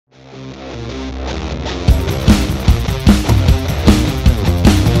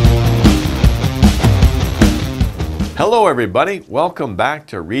Hello everybody, welcome back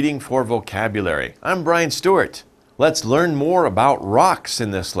to Reading for Vocabulary. I'm Brian Stuart. Let's learn more about rocks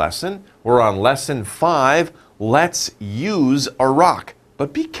in this lesson. We're on lesson 5, let's use a rock.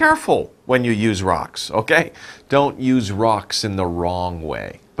 But be careful when you use rocks, okay? Don't use rocks in the wrong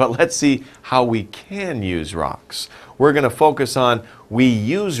way. But let's see how we can use rocks. We're going to focus on we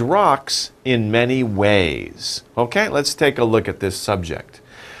use rocks in many ways. Okay, let's take a look at this subject.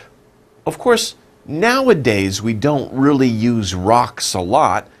 Of course, nowadays we don't really use rocks a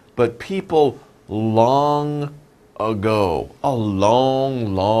lot, but people long ago, a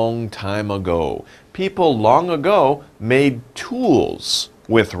long time ago, people long ago made tools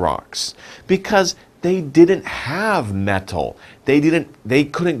with rocks because they didn't have metal. They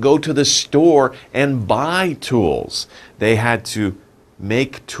couldn't go to the store and buy tools. They had to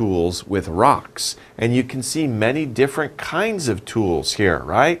make tools with rocks. And you can see many different kinds of tools here,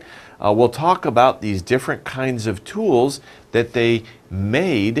 right? We'll talk about these different kinds of tools that they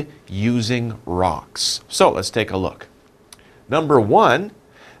made using rocks. So let's take a look. Number 1,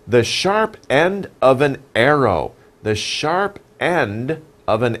 the sharp end of an arrow. The sharp end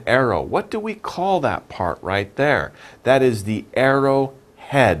of an arrow. What do we call that part right there? That is the arrow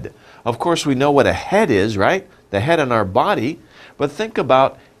head. Of course, we know what a head is, right? The head on our body. But think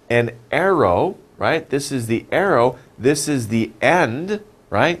about an arrow, right? This is the arrow. This is the end,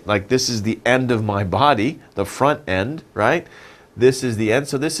 right? Like this is the end of my body, the front end, right? This is the end.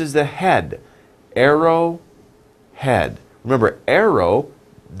 So this is the head. Arrow head. Remember, arrow,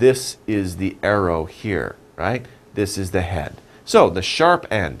 this is the arrow here, right? This is the head. So the sharp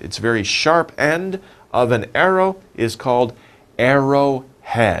end, it's very sharp end of an arrow is called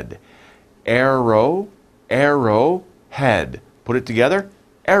arrowhead. Arrow, arrow, head. Put it together,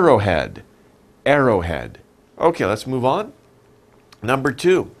 arrowhead, arrowhead. Okay, let's move on. Number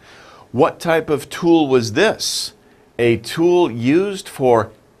 2, what type of tool was this? A tool used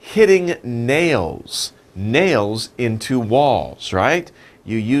for hitting nails, nails into walls, right?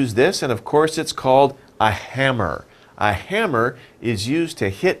 You use this, and of course it's called a hammer. A hammer is used to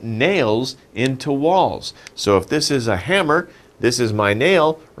hit nails into walls. So if this is a hammer, this is my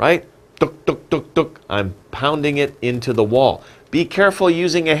nail, right? Tuk, tuk, tuk, tuk. I'm pounding it into the wall. Be careful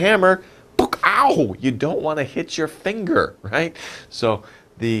using a hammer. Ow! You don't want to hit your finger, right? So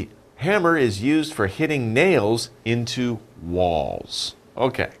the hammer is used for hitting nails into walls.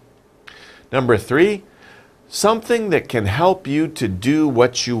 Okay. Number 3, something that can help you to do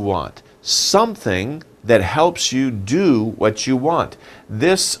what you want. Something that helps you do what you want.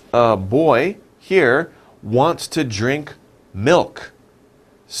 This boy here wants to drink milk.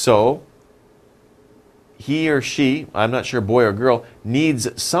 So he or she, I'm not sure boy or girl,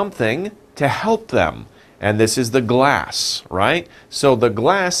 needs something to help them. And this is the glass, right? So the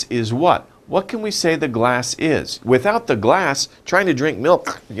glass is what? What can we say the glass is? Without the glass, trying to drink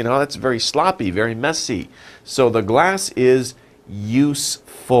milk, you know, that's very sloppy, very messy. So the glass is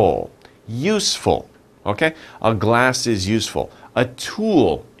useful. Useful, okay? A glass is useful. A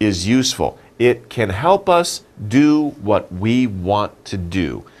tool is useful. It can help us do what we want to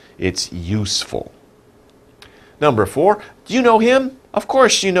do. It's useful. Number 4, do you know him? Of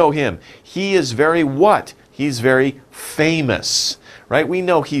course you know him. He is very what? He's very famous, right? We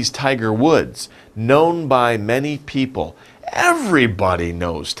know he's Tiger Woods, known by many people. Everybody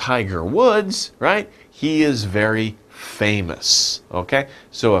knows Tiger Woods, right? He is very famous, okay?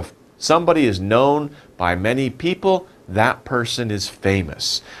 So if somebody is known by many people, that person is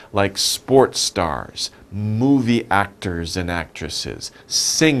famous. Like sports stars, movie actors and actresses,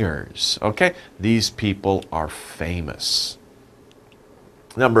 singers, okay? These people are famous.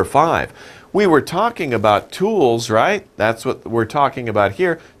 Number 5, we were talking about tools, right? That's what we're talking about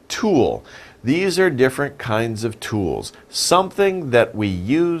here, tool. These are different kinds of tools. Something that we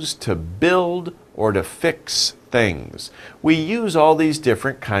use to build or to fix things. We use all these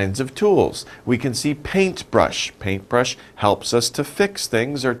different kinds of tools. We can see paintbrush. Paintbrush helps us to fix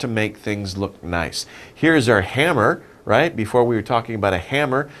things or to make things look nice. Here's our hammer, right? Before we were talking about a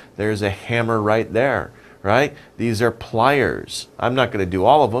hammer, there's a hammer right there, right? These are pliers. I'm not going to do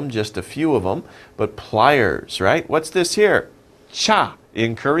all of them, just a few of them, but pliers, right? What's this here? Cha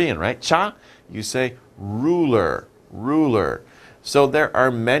in Korean, right? Cha, you say ruler, ruler. So there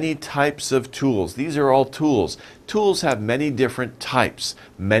are many types of tools. These are all tools. Tools have many different types,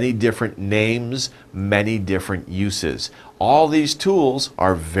 many different names, many different uses. All these tools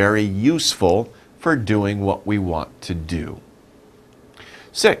are very useful for doing what we want to do.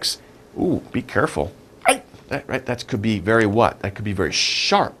 6, ooh, be careful. That could be very what? That could be very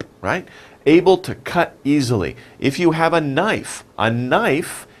sharp, right? Able to cut easily. If you have a knife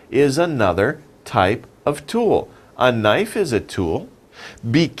is another type of tool. A knife is a tool.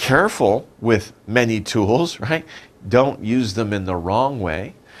 Be careful with many tools, right? Don't use them in the wrong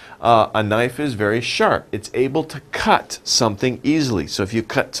way. A knife is very sharp. It's able to cut something easily. So if you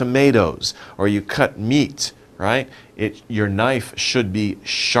cut tomatoes or you cut meat, right? Your knife should be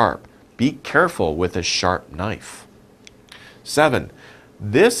sharp. Be careful with a sharp knife. 7.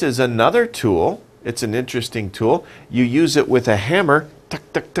 This is another tool. It's an interesting tool. You use it with a hammer, tuck,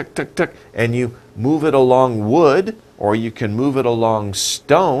 tuck, tuck, tuck, tuck, and you move it along wood, or you can move it along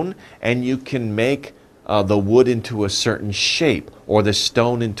stone, and you can make the wood into a certain shape or the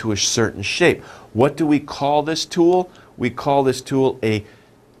stone into a certain shape. What do we call this tool? We call this tool a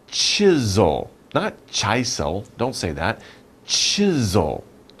chisel. Not chisel, don't say that. Chisel,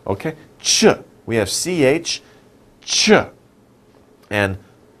 okay? Ch, we have CH, ch, and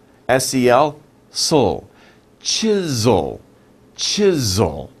SEL, sol. Chisel,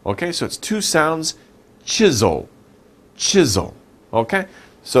 chisel, okay? So it's two sounds, chisel, chisel, okay?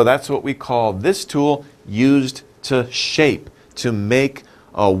 So that's what we call this tool, used to shape, to make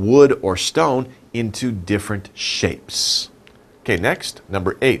a wood or stone into different shapes. Okay, next,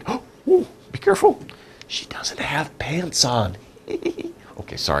 number 8. Oh, be careful. She doesn't have pants on.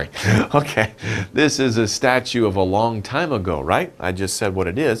 Okay, sorry. Okay, this is a statue of a long time ago, right? I just said what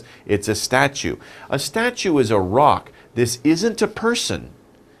it is. It's a statue. A statue is a rock. This isn't a person.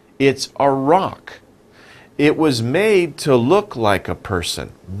 It's a rock. It was made to look like a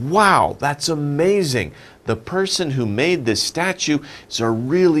person. Wow, that's amazing. The person who made this statue is a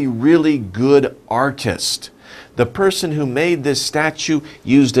really, really good artist. The person who made this statue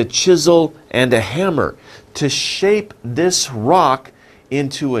used a chisel and a hammer to shape this rock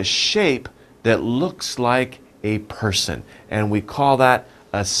into a shape that looks like a person. And we call that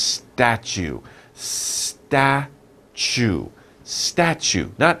a statue. Statue.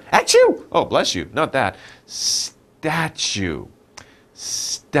 Statue. Not achoo! Oh, bless you. Not that. Statue.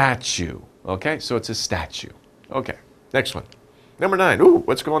 Statue. Okay, so it's a statue. Okay, next one. Number 9. Ooh,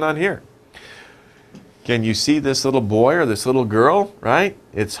 what's going on here? Can you see this little boy or this little girl, right?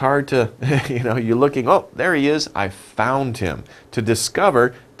 It's hard to, you're looking, oh, there he is. I found him. To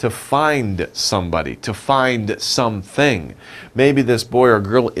discover, to find somebody, to find something. Maybe this boy or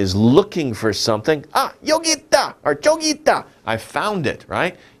girl is looking for something. Ah, yogita or chogita. I found it,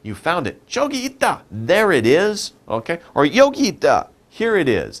 right? You found it. Chogita, there it is, okay? Or yogita, here it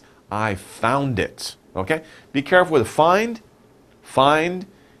is. I found it, okay? Be careful with find. Find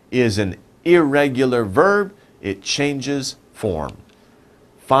is an irregular verb. It changes form.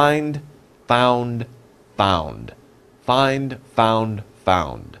 Find, found, found. Find, found,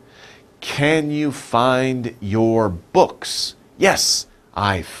 found. Can you find your books? Yes,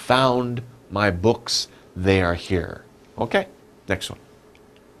 I found my books. They are here. Okay, next one.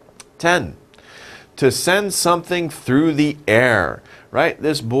 10. To send something through the air, right?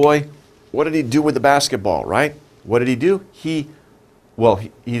 This boy, what did he do with the basketball, right? What did he do? He's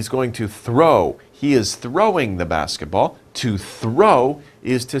going to throw. He is throwing the basketball. To throw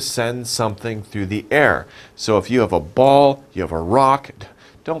is to send something through the air. So if you have a ball, you have a rock,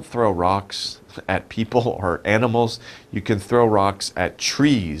 don't throw rocks at people or animals. You can throw rocks at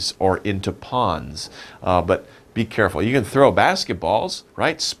trees or into ponds, but be careful. You can throw basketballs,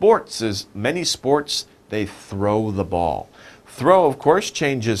 right? Many sports, they throw the ball. Throw, of course,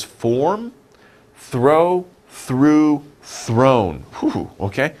 changes form. Throw, threw, thrown. Whew,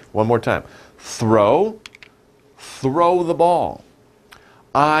 okay, one more time. Throw the ball.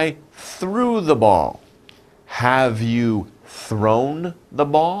 I threw the ball. Have you thrown the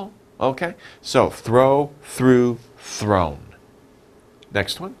ball? Okay, so throw, threw, thrown.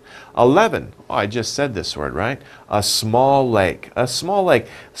 Next one. 11. Oh, I just said this word, right? A small lake. A small lake.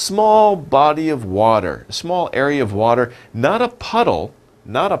 Small body of water. A small area of water. Not a puddle.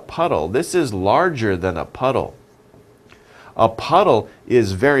 Not a puddle. This is larger than a puddle. A puddle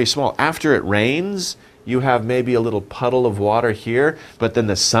is very small. After it rains, you have maybe a little puddle of water here, but then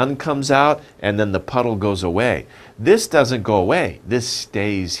the sun comes out and then the puddle goes away. This doesn't go away. This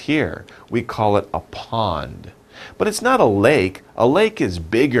stays here. We call it a pond. But it's not a lake. A lake is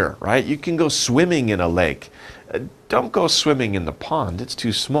bigger, right? You can go swimming in a lake. Don't go swimming in the pond. It's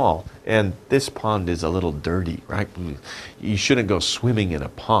too small. And this pond is a little dirty, right? You shouldn't go swimming in a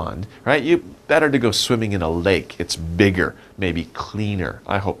pond, right? You better to go swimming in a lake. It's bigger, maybe cleaner.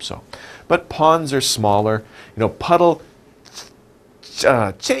 I hope so. But ponds are smaller. Puddle,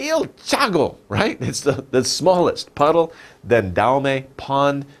 chago, right? It's the smallest puddle. Then daume,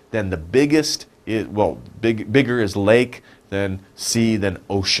 pond. Then the biggest, bigger is lake, then sea, then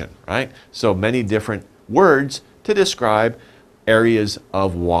ocean, right? So many different words to describe areas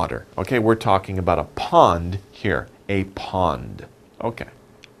of water. Okay, we're talking about a pond here, a pond. Okay.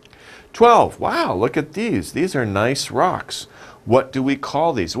 12, wow, look at these. These are nice rocks. What do we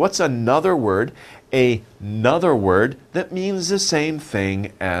call these? What's another word? Another word that means the same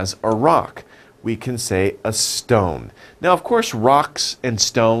thing as a rock. We can say a stone. Now, of course, rocks and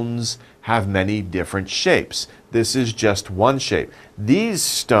stones have many different shapes. This is just one shape. These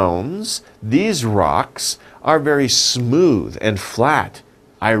stones, these rocks, are very smooth and flat.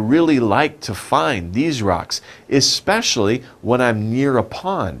 I really like to find these rocks, especially when I'm near a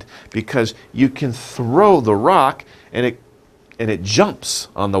pond, because you can throw the rock and it jumps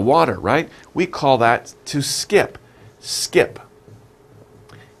on the water, right? We call that to skip. Skip.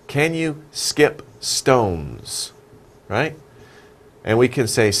 Can you skip stones, right? And we can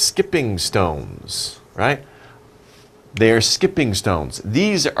say skipping stones, right? They're skipping stones.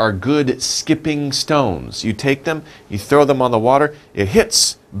 These are good skipping stones. You take them, you throw them on the water, it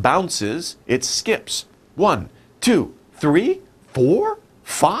hits, bounces, it skips. 1, 2, 3, 4,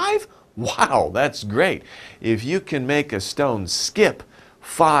 5. Wow, that's great. If you can make a stone skip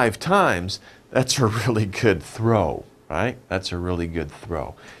 5 times, that's a really good throw, right? That's a really good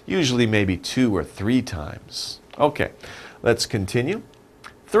throw. Usually maybe 2 or 3 times. Okay, let's continue.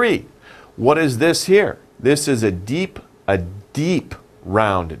 3. What is this here? This is a deep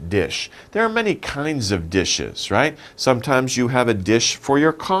round dish. There are many kinds of dishes, right? Sometimes you have a dish for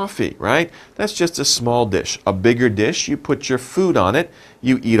your coffee, right? That's just a small dish. A bigger dish, you put your food on it,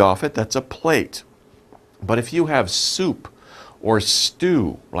 you eat off it, that's a plate. But if you have soup or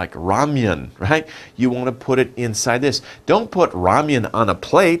stew, like ramen, right? You want to put it inside this. Don't put ramen on a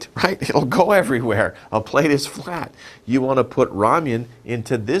plate, right? It'll go everywhere. A plate is flat. You want to put ramen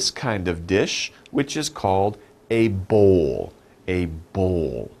into this kind of dish, which is called a bowl. A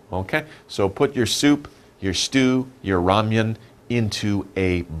bowl, okay? So put your soup, your stew, your ramen into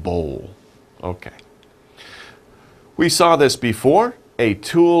a bowl, okay? We saw this before. A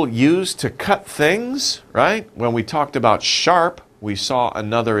tool used to cut things, right? When we talked about sharp, we saw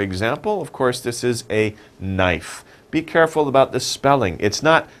another example. Of course, this is a knife. Be careful about the spelling. It's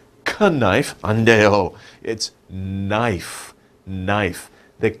not knife, andeo. It's knife, knife.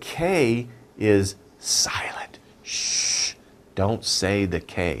 The K is silent. Shh, don't say the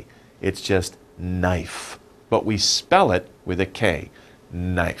K. It's just knife. But we spell it with a K,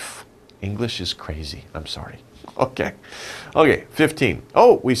 knife. English is crazy, I'm sorry. Okay. Okay, 15.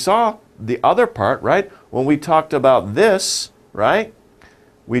 Oh, we saw the other part, right? When we talked about this, right?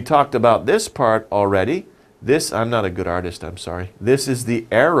 We talked about this part already. This, I'm not a good artist, I'm sorry. This is the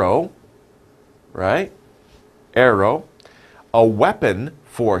arrow, right? Arrow. A weapon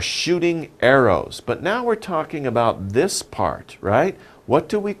for shooting arrows. But now we're talking about this part, right? What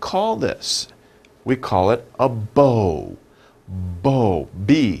do we call this? We call it a bow. Bow.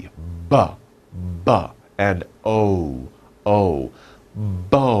 B, B, B. And O, O,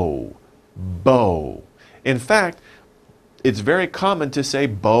 bow, bow. In fact, it's very common to say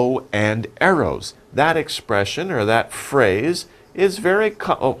bow and arrows. That expression or that phrase is very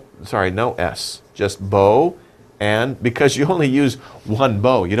no S, just bow and, because you only use one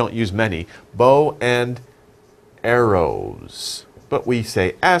bow, you don't use many, bow and arrows. But we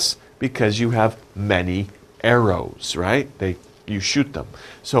say S because you have many arrows, right? You shoot them.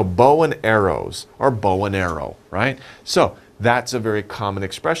 So bow and arrows, or bow and arrow, right? So that's a very common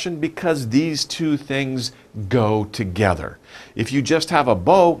expression because these two things go together. If you just have a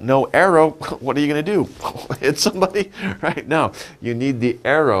bow, no arrow, what are you going to do? Hit somebody? Right? No, you need the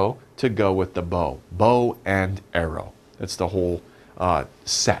arrow to go with the bow. Bow and arrow. That's the whole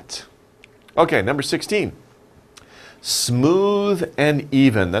set. Okay, number 16. Smooth and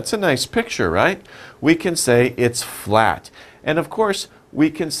even. That's a nice picture, right? We can say it's flat. And of course,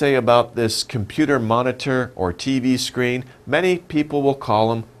 we can say about this computer monitor or TV screen, many people will call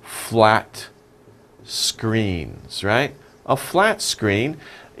them flat screens, right? A flat screen,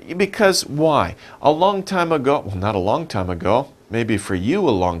 because why? A long time ago, well, not a long time ago, maybe for you a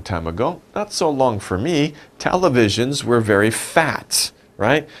long time ago, not so long for me, televisions were very fat,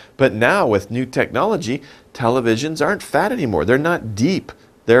 right? But now with new technology, televisions aren't fat anymore. They're not deep.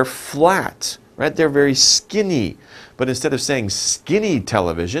 They're flat, right? They're very skinny. But instead of saying skinny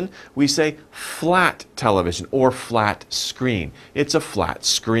television, we say flat television or flat screen. It's a flat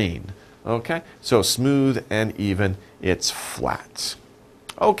screen. Okay? So smooth and even, it's flat.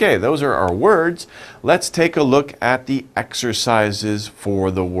 Okay, those are our words. Let's take a look at the exercises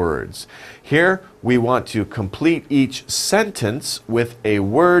for the words. Here, we want to complete each sentence with a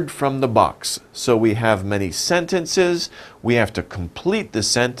word from the box. So we have many sentences. We have to complete the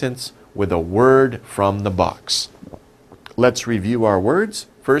sentence with a word from the box. let's review our words.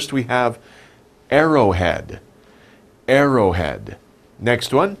 First we have arrowhead. Arrowhead.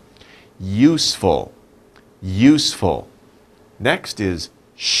 Next one, useful. Useful. Next is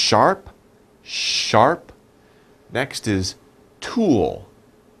sharp. Sharp. Next is tool.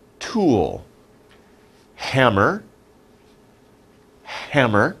 Tool. Hammer.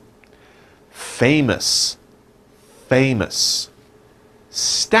 Hammer. Famous. Famous.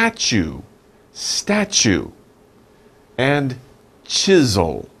 Statue. Statue. And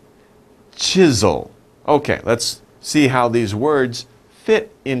chisel. Chisel. Okay, let's see how these words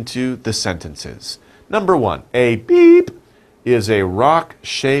fit into the sentences. Number one, a beep is a rock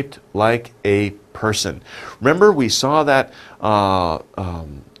shaped like a person. Remember, we saw that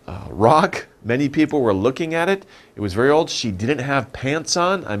rock. Many people were looking at it. It was very old. She didn't have pants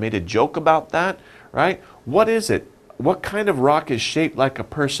on. I made a joke about that, right? What is it? What kind of rock is shaped like a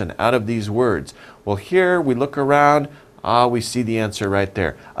person out of these words? Well, here we look around. We see the answer right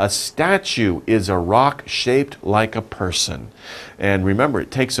there. A statue is a rock shaped like a person. And remember, it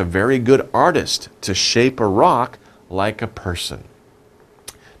takes a very good artist to shape a rock like a person.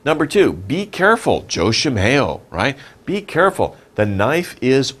 Number two, be careful. 조심해요, right? Be careful. The knife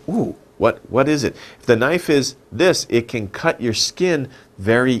is, what is it? If the knife is this, it can cut your skin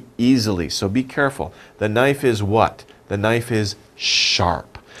very easily. So be careful. The knife is what? The knife is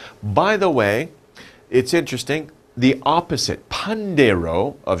sharp. By the way, it's interesting. The opposite,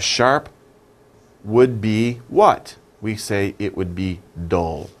 pandero, of sharp would be what? We say it would be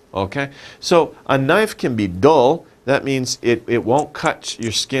dull. Okay? So a knife can be dull. That means it won't cut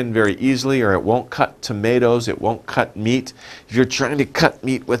your skin very easily, or it won't cut tomatoes, it won't cut meat. If you're trying to cut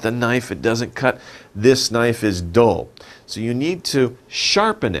meat with a knife, it doesn't cut. This knife is dull. So you need to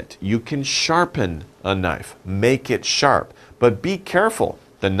sharpen it. You can sharpen a knife, make it sharp. But be careful.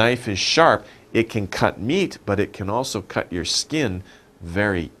 The knife is sharp. It can cut meat, but it can also cut your skin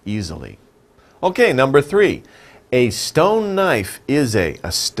very easily. Okay, number three. A stone knife is a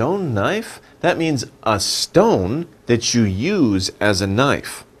stone knife? That means a stone that you use as a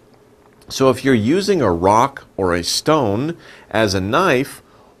knife. So if you're using a rock or a stone as a knife,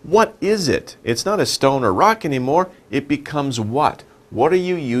 what is it? It's not a stone or rock anymore. It becomes what? What are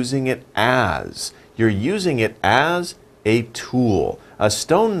you using it as? You're using it as a tool. A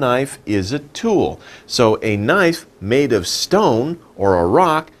stone knife is a tool. So a knife made of stone or a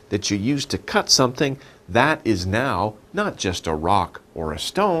rock that you use to cut something, that is now not just a rock or a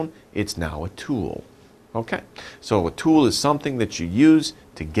stone, it's now a tool. Okay? So a tool is something that you use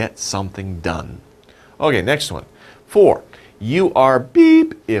to get something done. Okay, next one. 4. You are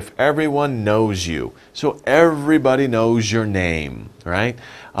beep if everyone knows you. So everybody knows your name, right?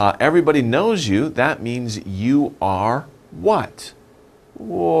 Everybody knows you. That means you are what?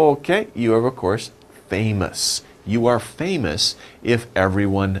 Okay, you are, of course, famous. You are famous if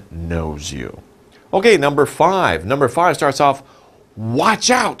everyone knows you. Okay, number 5. Number 5 starts off, watch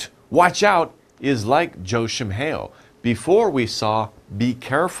out. Watch out is like 조심해요. Before we saw be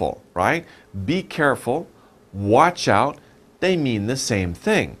careful, right? Be careful, watch out, they mean the same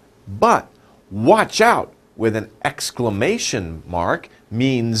thing. But watch out with an exclamation mark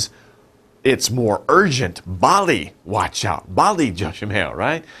means it's more urgent. Bali, watch out. Bali 조심해요,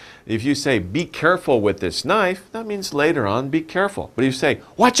 right? If you say be careful with this knife, that means later on be careful. But if you say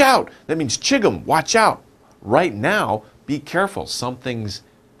watch out, that means chigum, watch out. Right now, be careful. Something's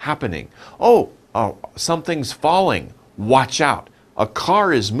happening. Something's falling. Watch out. A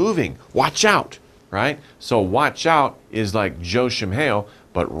car is moving. Watch out, right? So watch out is like 조심해요,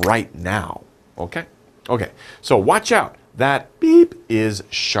 but right now. Okay? Okay. So watch out. That beep is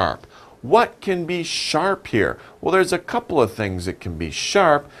sharp. What can be sharp here? Well, there's a couple of things that can be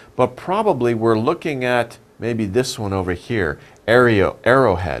sharp, but probably we're looking at maybe this one over here.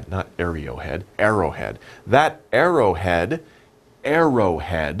 Arrowhead, not arrowhead, arrowhead. That arrowhead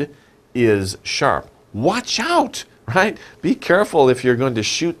is sharp. Watch out, right? Be careful if you're going to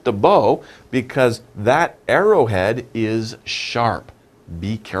shoot the bow, because that arrowhead is sharp.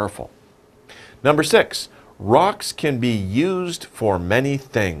 Be careful. Number 6. Rocks can be used for many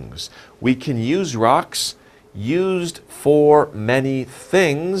things. We can use rocks used for many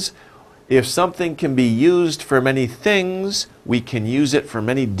things. If something can be used for many things, we can use it for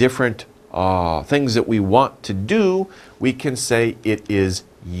many different things that we want to do. We can say it is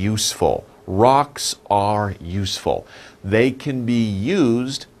useful. Rocks are useful. They can be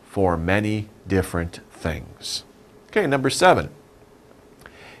used for many different things. Okay, number 7.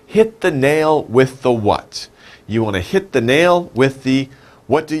 Hit the nail with the what? You want to hit the nail with the,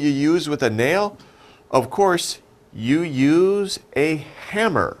 what do you use with a nail? Of course, you use a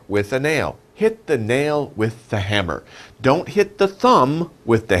hammer with a nail. hit the nail with the hammer. Don't hit the thumb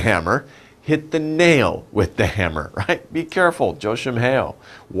with the hammer. Hit the nail with the hammer, right? Be careful, 조심해요.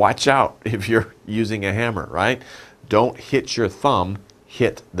 Watch out if you're using a hammer, right? Don't hit your thumb,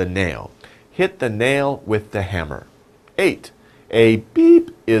 hit the nail. Hit the nail with the hammer. 8. A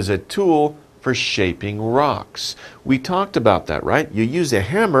beep is a tool for shaping rocks. We talked about that, right? You use a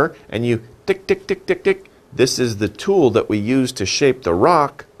hammer and you tick, tick, tick, tick, tick. This is the tool that we use to shape the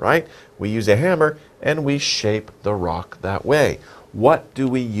rock, right? We use a hammer and we shape the rock that way. What do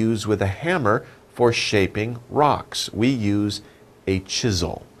we use with a hammer for shaping rocks? We use a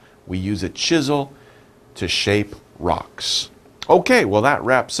chisel. We use a chisel to shape rocks. Okay, well that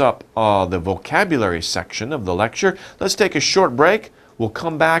wraps up the vocabulary section of the lecture. Let's take a short break. We'll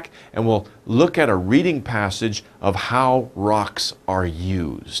come back and we'll look at a reading passage of how rocks are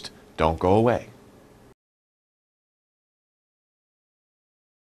used. Don't go away.